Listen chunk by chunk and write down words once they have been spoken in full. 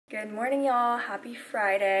Good morning, y'all. Happy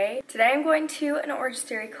Friday. Today I'm going to an Orange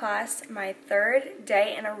Theory class, my third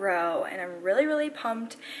day in a row, and I'm really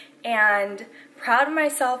pumped and proud of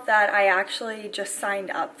myself that I actually just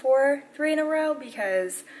signed up for 3 in a row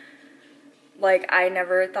because I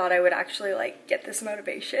never thought I would actually get this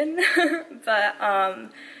motivation. But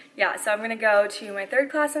yeah, so I'm gonna go to my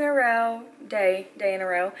 3rd class in a row, day in a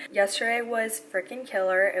row. Yesterday was freaking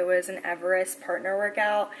killer. It was an Everest partner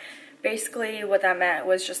workout. Basically what that meant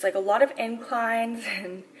was just a lot of inclines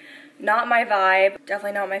and not my vibe.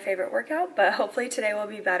 Definitely not my favorite workout, but hopefully today will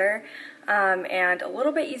be better and a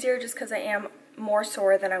little bit easier just because I am more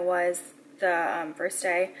sore than I was the first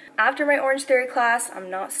day. After my Orange Theory class, I'm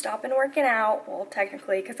not stopping working out, well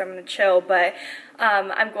technically because I'm gonna chill, but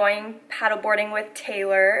I'm going paddleboarding with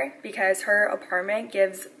Taylor because her apartment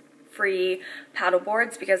gives free paddle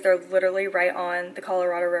boards because they're literally right on the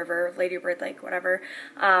Colorado River, Lady Bird Lake, whatever.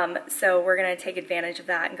 So we're gonna take advantage of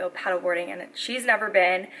that and go paddleboarding, and she's never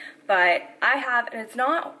been, but I have, and it's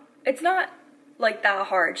not that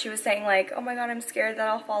hard. She was saying oh my god, I'm scared that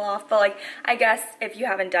I'll fall off, but I guess if you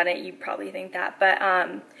haven't done it, you probably think that, but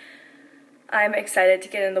I'm excited to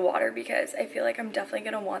get in the water because I feel I'm definitely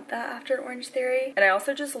gonna want that after Orange Theory. And I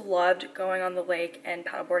also just loved going on the lake and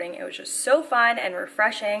paddleboarding. It was just so fun and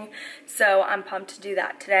refreshing, so I'm pumped to do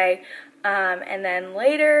that today. And then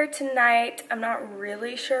later tonight, I'm not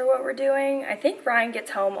really sure what we're doing. I think Ryan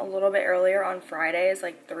gets home a little bit earlier on Fridays,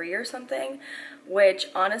 3 or something, which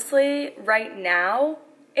honestly, right now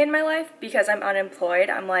in my life, because I'm unemployed,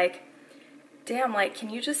 I'm damn,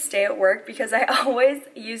 can you just stay at work? Because I always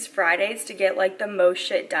use Fridays to get the most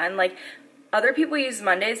shit done. Other people use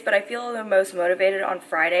Mondays, but I feel the most motivated on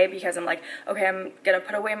Friday because I'm okay, I'm gonna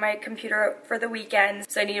put away my computer for the weekend,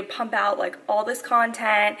 so I need to pump out all this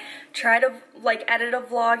content, try to edit a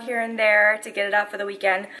vlog here and there to get it out for the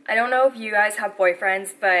weekend. I don't know if you guys have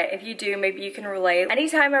boyfriends, but if you do, maybe you can relate.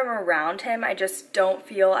 Anytime I'm around him, I just don't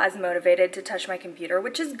feel as motivated to touch my computer,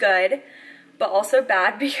 which is good, but also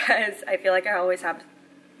bad because I feel I always have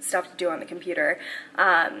stuff to do on the computer.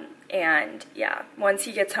 And yeah, once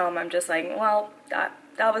he gets home, I'm just well, that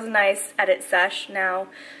was a nice edit sesh. Now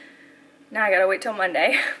I gotta wait till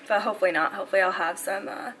Monday, but hopefully not. Hopefully I'll have some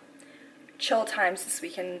chill times this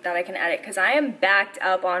weekend that I can edit, because I am backed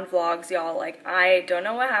up on vlogs, y'all. I don't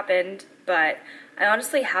know what happened, but I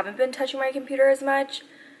honestly haven't been touching my computer as much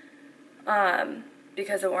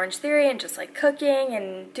because of Orange Theory and just cooking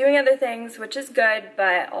and doing other things, which is good,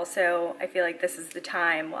 but also I feel this is the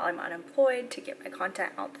time while I'm unemployed to get my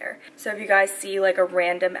content out there. So if you guys see a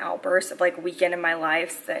random outburst of weekend in my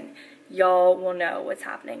life, then y'all will know what's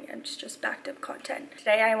happening, and it's just backed up content.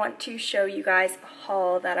 Today I want to show you guys a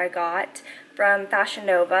haul that I got from Fashion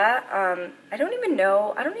Nova. I don't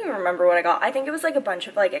even remember what I got. I think it was a bunch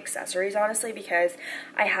of accessories, honestly, because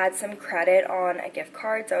I had some credit on a gift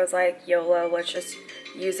card, so I was YOLO, let's just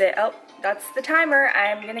use it. Oh, that's the timer.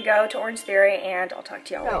 I'm gonna go to Orange Theory and I'll talk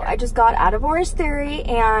to y'all later. I just got out of Orange Theory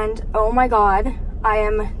and oh my god, I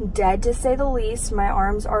am dead to say the least. My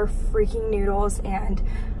arms are freaking noodles, and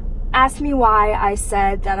ask me why I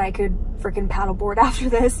said that I could freaking paddleboard after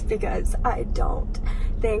this, because I don't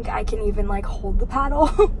think I can even hold the paddle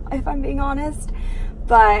if I'm being honest.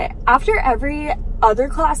 But after every other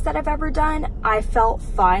class that I've ever done, I felt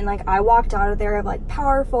fine. I walked out of there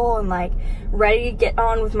powerful and ready to get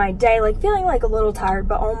on with my day, feeling a little tired,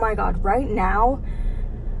 but oh my god, right now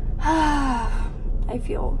I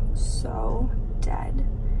feel so dead.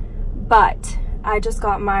 But I just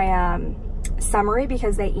got my summary,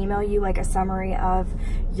 because they email you a summary of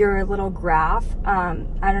your little graph. I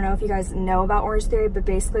don't know if you guys know about Orange Theory, but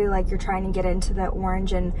basically you're trying to get into the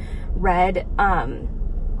orange and red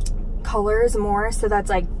colors more, so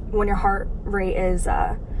that's when your heart rate is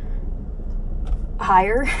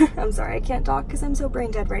higher. I'm sorry, I can't talk because I'm so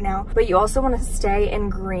brain dead right now. But you also want to stay in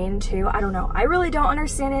green too. I don't know, I really don't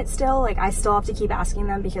understand it still. I still have to keep asking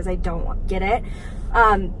them because I don't get it.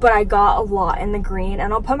 But I got a lot in the green,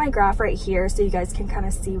 and I'll put my graph right here so you guys can kind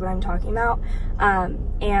of see what I'm talking about.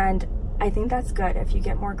 And I think that's good if you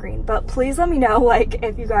get more green, but please let me know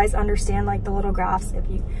if you guys understand the little graphs. If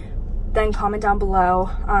you then comment down below.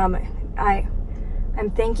 I'm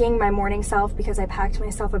thanking my morning self because I packed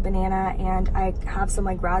myself a banana, and I have some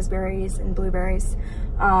raspberries and blueberries,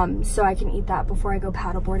 so I can eat that before I go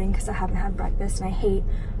paddleboarding, because I haven't had breakfast and I hate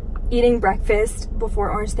eating breakfast before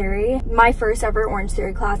Orange Theory. My first ever Orange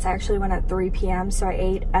Theory class, I actually went at 3 p.m. so I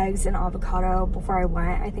ate eggs and avocado before I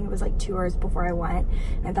went. I think it was 2 hours before I went.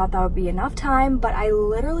 I thought that would be enough time, but I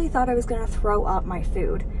literally thought I was gonna throw up my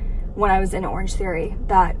food when I was in Orange Theory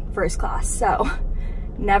that first class. So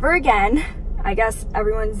never again. I guess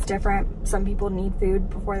everyone's different. Some people need food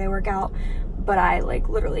before they work out, but I like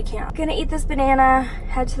literally can't. Gonna eat this banana,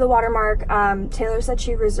 head to the watermark. Taylor said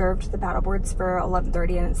she reserved the paddle boards for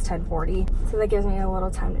 11:30 and it's 10:40. So that gives me a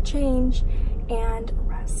little time to change and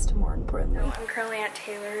rest, more importantly. So I'm currently at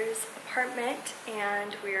Taylor's apartment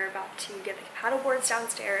and we're about to get the paddle boards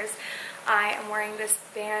downstairs. I am wearing this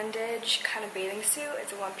bandage kind of bathing suit.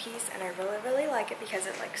 It's a one piece and I really like it because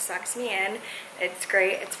it like sucks me in. It's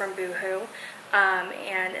great. It's from Boohoo.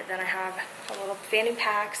 And then I have a little fanny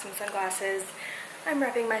pack, some sunglasses. I'm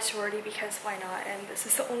repping my sorority because why not? And this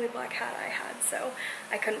is the only black hat I had, so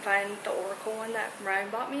I couldn't find the Oracle one that Ryan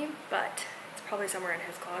bought me, but it's probably somewhere in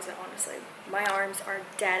his closet, honestly. My arms are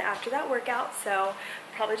dead after that workout, so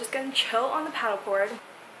probably just gonna chill on the paddleboard.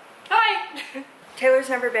 Hi! Taylor's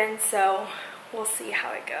never been, so we'll see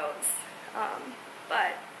how it goes.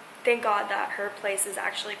 But thank God that her place is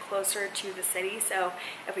actually closer to the city, so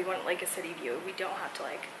if we want like a city view, we don't have to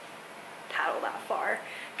like paddle that far.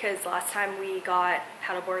 Because last time we got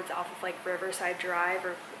paddle boards off of like Riverside Drive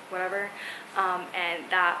or whatever, and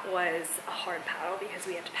that was a hard paddle because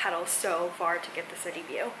we had to paddle so far to get the city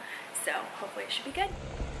view. So hopefully it should be good.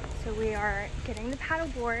 So we are getting the paddle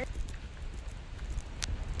board.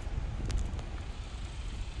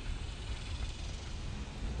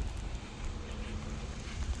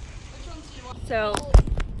 So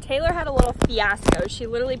Taylor had a little fiasco. She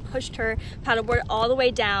literally pushed her paddleboard all the way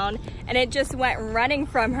down and it just went running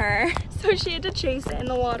from her. So she had to chase it in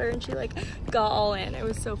the water and she like got all in. It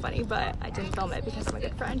was so funny, but I didn't film it because I'm a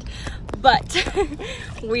good friend. But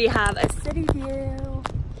we have a city view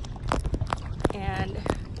and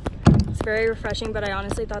it's very refreshing, but I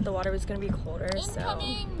honestly thought the water was gonna be colder, so.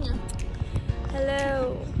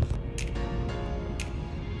 Hello.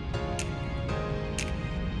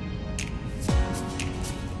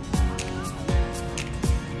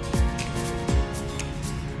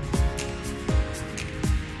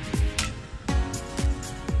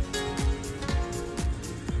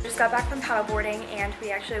 Got back from paddleboarding and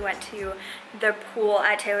we actually went to the pool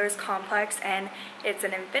at Taylor's complex, and it's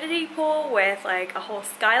an infinity pool with like a whole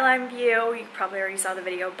skyline view. You probably already saw the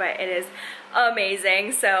video, but it is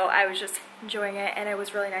amazing. So I was just enjoying it and it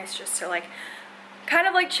was really nice just to like kind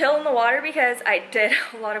of like chill in the water because I did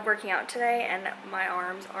a lot of working out today and my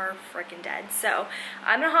arms are freaking dead. So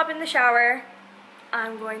I'm gonna hop in the shower.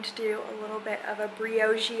 I'm going to do a little bit of a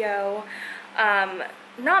Briogeo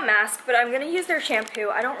not mask, but I'm going to use their shampoo.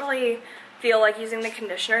 I don't really feel like using the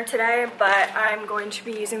conditioner today, but I'm going to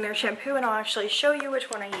be using their shampoo and I'll actually show you which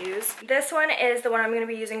one I use. This one is the one I'm going to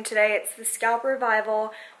be using today. It's the Scalp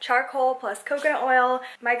Revival Charcoal plus Coconut Oil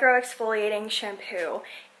Micro Exfoliating Shampoo.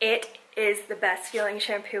 It is the best feeling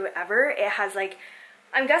shampoo ever. It has like,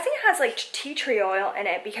 I'm guessing it has like tea tree oil in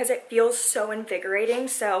it because it feels so invigorating.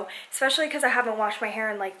 So especially because I haven't washed my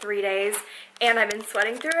hair in like 3 days and I've been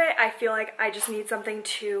sweating through it, I feel like I just need something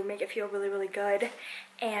to make it feel really good,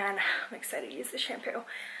 and I'm excited to use the shampoo.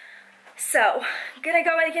 So I'm gonna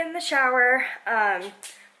go and get in the shower.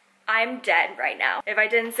 I'm dead right now. If I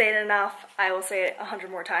didn't say it enough, I will say it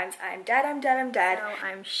 100 more times. I'm dead, I'm dead, I'm dead. So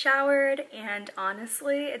I'm showered and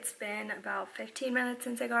honestly, it's been about 15 minutes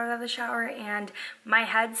since I got out of the shower and my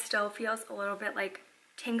head still feels a little bit like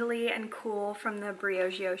tingly and cool from the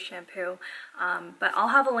Briogeo shampoo. But I'll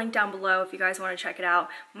have a link down below if you guys want to check it out.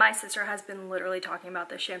 My sister has been literally talking about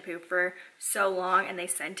this shampoo for so long and they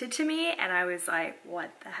sent it to me and I was like,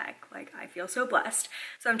 what the heck? Like, I feel so blessed.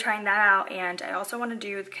 So I'm trying that out, and I also want to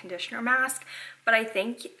do the conditioner mask, but I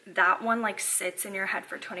think that one like sits in your head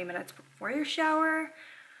for 20 minutes before your shower.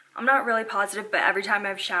 I'm not really positive, but every time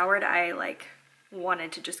I've showered, I like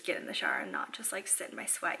wanted to just get in the shower and not just like sit in my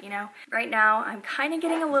sweat, you know? Right now, I'm kind of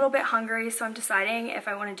getting a little bit hungry, so I'm deciding if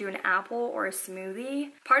I want to do an apple or a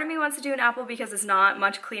smoothie. Part of me wants to do an apple because it's not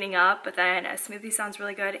much cleaning up, but then a smoothie sounds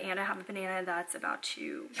really good, and I have a banana that's about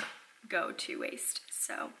to go to waste,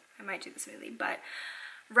 so I might do the smoothie. But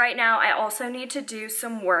right now, I also need to do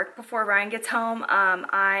some work before Ryan gets home.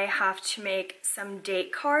 I have to make some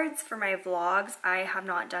date cards for my vlogs. I have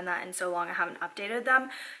not done that in so long. I haven't updated them.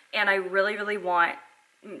 And I really want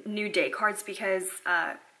new date cards because,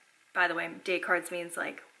 by the way, date cards means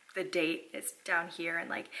like the date is down here, and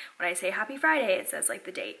like when I say happy Friday, it says like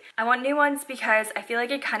the date. I want new ones because I feel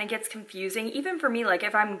like it kind of gets confusing, even for me. Like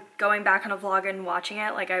if I'm going back on a vlog and watching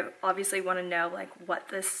it, like I obviously want to know like what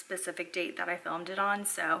the specific date that I filmed it on.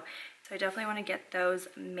 So I definitely want to get those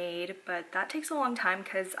made, but that takes a long time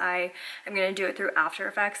because I am going to do it through After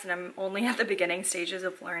Effects and I'm only at the beginning stages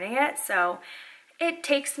of learning it. So it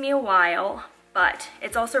takes me a while, but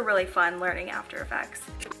it's also really fun learning After Effects.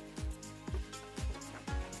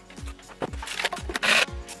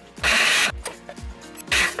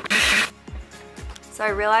 So I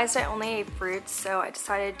realized I only ate fruits, so I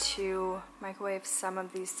decided to microwave some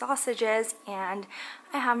of these sausages, and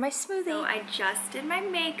I have my smoothie. So I just did my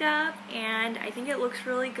makeup, and I think it looks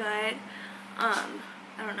really good. I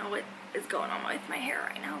don't know what is going on with my hair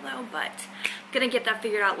right now though, but I'm gonna get that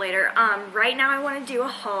figured out later. Right now I want to do a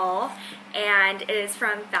haul, and it is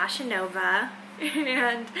from Fashion Nova,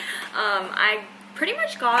 and I pretty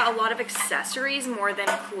much got a lot of accessories more than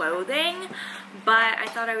clothing, but I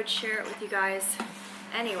thought I would share it with you guys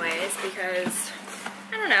anyways because,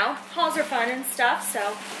 I don't know, hauls are fun and stuff,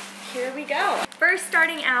 so here we go. First,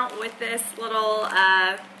 starting out with this little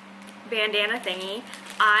bandana thingy.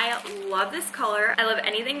 I love this color. I love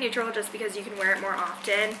anything neutral just because you can wear it more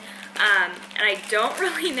often. And I don't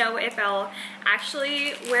really know if I'll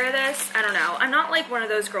actually wear this. I don't know. I'm not like one of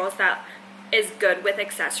those girls that is good with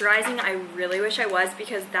accessorizing. I really wish I was,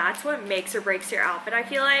 because that's what makes or breaks your outfit, I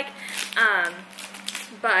feel like.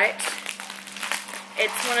 But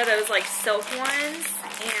it's one of those like silk ones,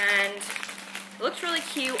 and it looks really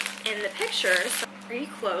cute in the pictures. Are you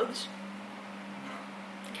clothed?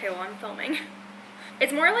 Okay, well, I'm filming.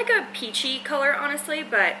 It's more like a peachy color, honestly,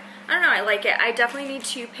 but I don't know, I like it. I definitely need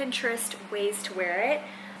to Pinterest ways to wear it.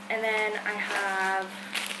 And then I have,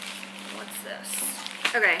 what's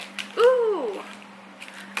this? Okay, ooh!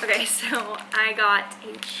 Okay, so I got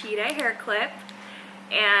a cheetah hair clip,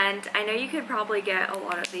 and I know you could probably get a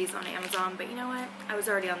lot of these on Amazon, but you know what? I was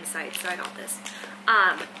already on the site, so I got this.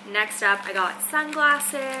 Next up, I got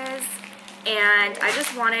sunglasses, and I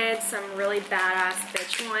just wanted some really badass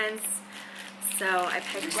bitch ones. So I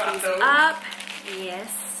picked these up.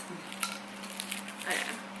 Yes. I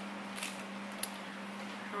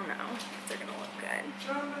don't know if they're gonna look good.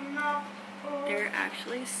 They're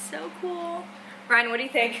actually so cool. Ryan, what do you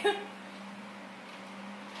think?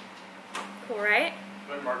 Cool, right?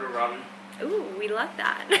 Like Margot Robbie. Ooh, we love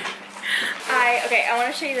that. Okay, I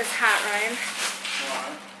want to show you this hat, Ryan.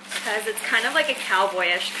 Why? Because it's kind of like a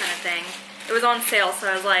cowboyish kind of thing. It was on sale, so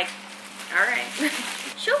I was like, alright.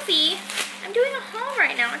 Sophie, I'm doing a haul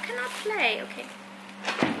right now. I cannot play. Okay.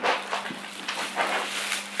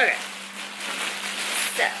 Okay.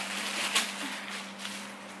 So,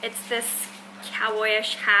 it's this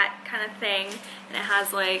cowboyish hat kind of thing, and it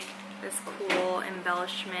has like this cool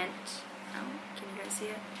embellishment. Oh, can you guys see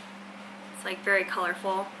it? It's like very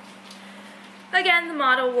colorful. Again, the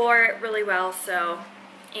model wore it really well, so,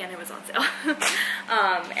 and it was on sale.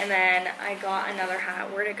 And then I got another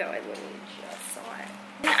hat. Where'd it go? I literally just saw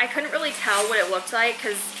it. I couldn't really tell what it looked like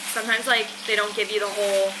because sometimes like they don't give you the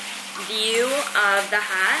whole view of the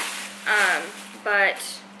hat.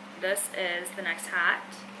 But this is the next hat.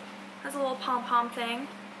 It has a little pom-pom thing.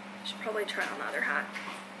 I should probably try on the other hat.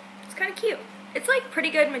 It's kind of cute. It's like pretty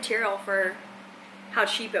good material for how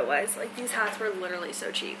cheap it was. Like these hats were literally so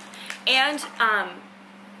cheap. And I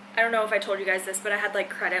don't know if I told you guys this, but I had like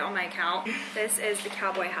credit on my account. This is the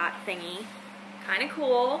cowboy hat thingy. Kind of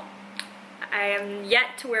cool. I am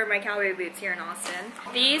yet to wear my cowboy boots here in Austin.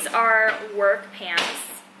 These are work pants.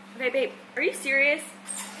 Okay, babe, are you serious?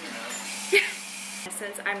 Yeah.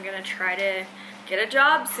 Since I'm gonna try to get a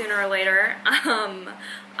job sooner or later,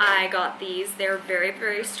 I got these. They're very,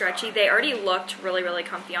 very stretchy. They already looked really, really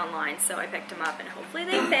comfy online, so I picked them up, and hopefully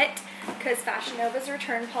they fit, because Fashion Nova's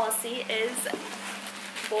return policy is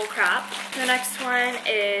bull crap. The next one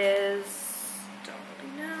is, don't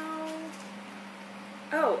really know.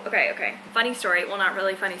 Oh, okay. Funny story. Well, not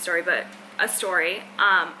really funny story, but a story.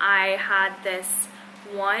 I had this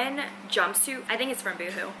one jumpsuit. I think it's from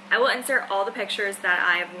Boohoo. I will insert all the pictures that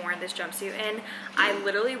I have worn this jumpsuit in. I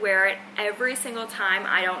literally wear it every single time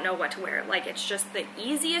I don't know what to wear. Like, it's just the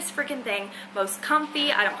easiest freaking thing, most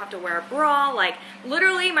comfy. I don't have to wear a bra. Like,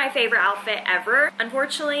 literally my favorite outfit ever.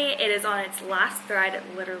 Unfortunately, it is on its last thread,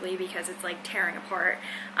 literally, because it's like tearing apart.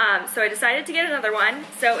 So I decided to get another one.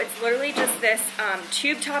 So it's literally just this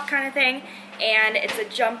tube top kind of thing, and it's a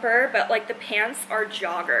jumper, but like the pants are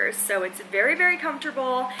joggers, so it's very, very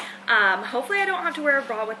comfortable. Hopefully I don't have to wear a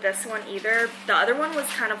bra with this one either. The other one was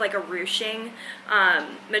kind of like a ruching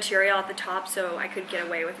material at the top, so I could get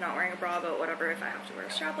away with not wearing a bra, but whatever, if I have to wear a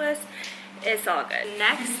strapless, it's all good.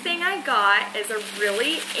 Next thing I got is a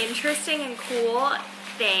really interesting and cool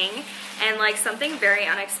thing, and like something very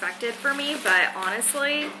unexpected for me, but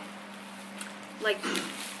honestly, like,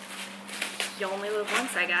 you only live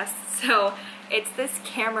once, I guess. So it's this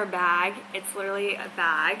camera bag. It's literally a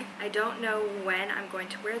bag. I don't know when I'm going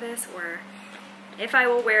to wear this or if I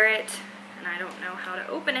will wear it, and I don't know how to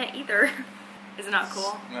open it either. Is it not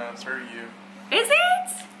cool? No, it's very you. Is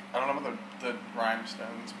it? I don't know about the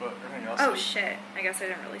rhinestones, but everything else Oh is... shit, I guess I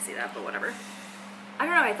didn't really see that, but whatever. I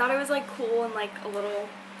don't know, I thought it was like cool and like a little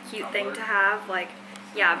cute thing to have. Like,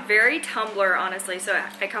 Yeah, very tumbler, honestly. So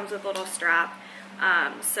it comes with a little strap.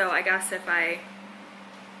 So I guess if I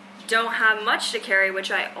don't have much to carry,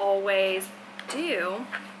 which I always do,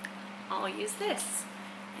 I'll use this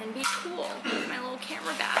and be cool with my little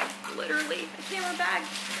camera bag. Literally a camera bag.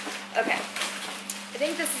 Okay, I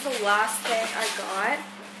think this is the last thing I got,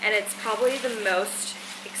 and it's probably the most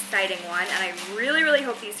exciting one, and I really, really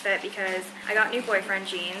hope these fit because I got new boyfriend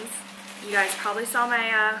jeans. You guys probably saw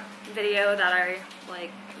my video that I,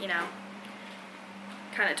 like, you know,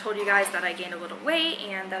 kind of told you guys that I gained a little weight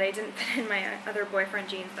and that I didn't fit in my other boyfriend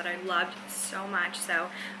jeans that I loved so much. So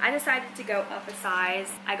I decided to go up a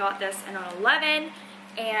size. I got this in an 11,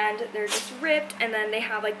 and they're just ripped, and then they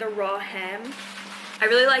have like the raw hem. I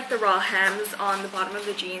really like the raw hems on the bottom of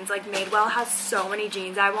the jeans. Like, Madewell has so many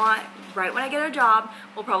jeans I want right when I get a job.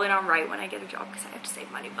 Well, probably not right when I get a job because I have to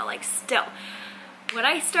save money, but like still, when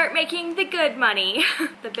I start making the good money,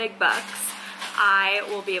 the big bucks, I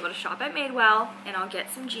will be able to shop at Madewell, and I'll get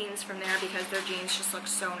some jeans from there because their jeans just look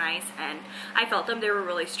so nice, and I felt them. They were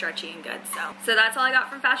really stretchy and good. So that's all I got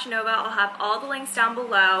from Fashion Nova. I'll have all the links down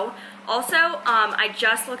below. Also, I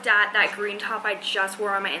just looked at that green top I just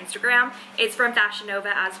wore on my Instagram. It's from Fashion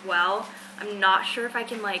Nova as well. I'm not sure if I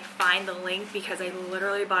can like find the link because I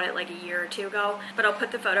literally bought it like a year or two ago, but I'll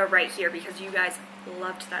put the photo right here because you guys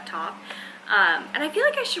loved that top. And I feel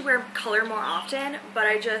like I should wear color more often, but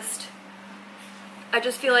I just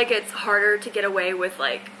feel like it's harder to get away with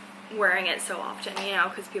like wearing it so often, you know,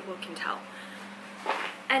 because people can tell.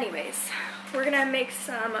 Anyways, we're gonna make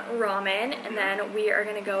some ramen, and then we are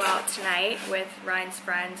gonna go out tonight with Ryan's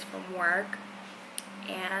friends from work,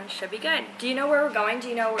 and should be good. Do you know where we're going? Do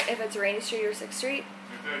you know if it's Rainy Street or 6th Street?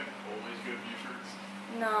 They always good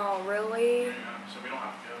Buford's. No, really? Yeah, so we don't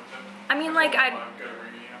have to go to. I mean, like, I'd go to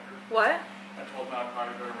Rainy after. What? I told Matt I'd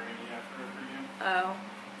probably go to Rainy after for you. Oh.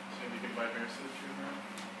 So maybe you can buy Maris's shoes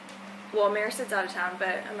around. Well, Maris's out of town,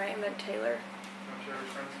 but I might invite Taylor. I'm sure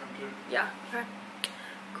his friends come too. Yeah, okay.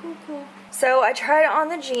 Cool, cool. So I tried on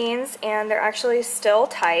the jeans, and they're actually still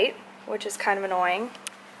tight, which is kind of annoying.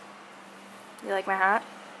 You like my hat?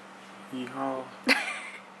 Yeehaw.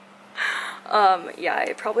 Yeah,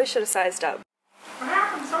 I probably should have sized up. What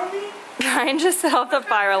happened, Sonali? Ryan just set off the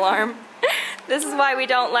fire alarm. This is why we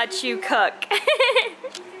don't let you cook.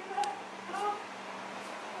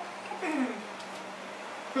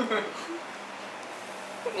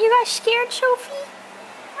 You got scared, Sophie?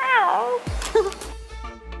 Ow.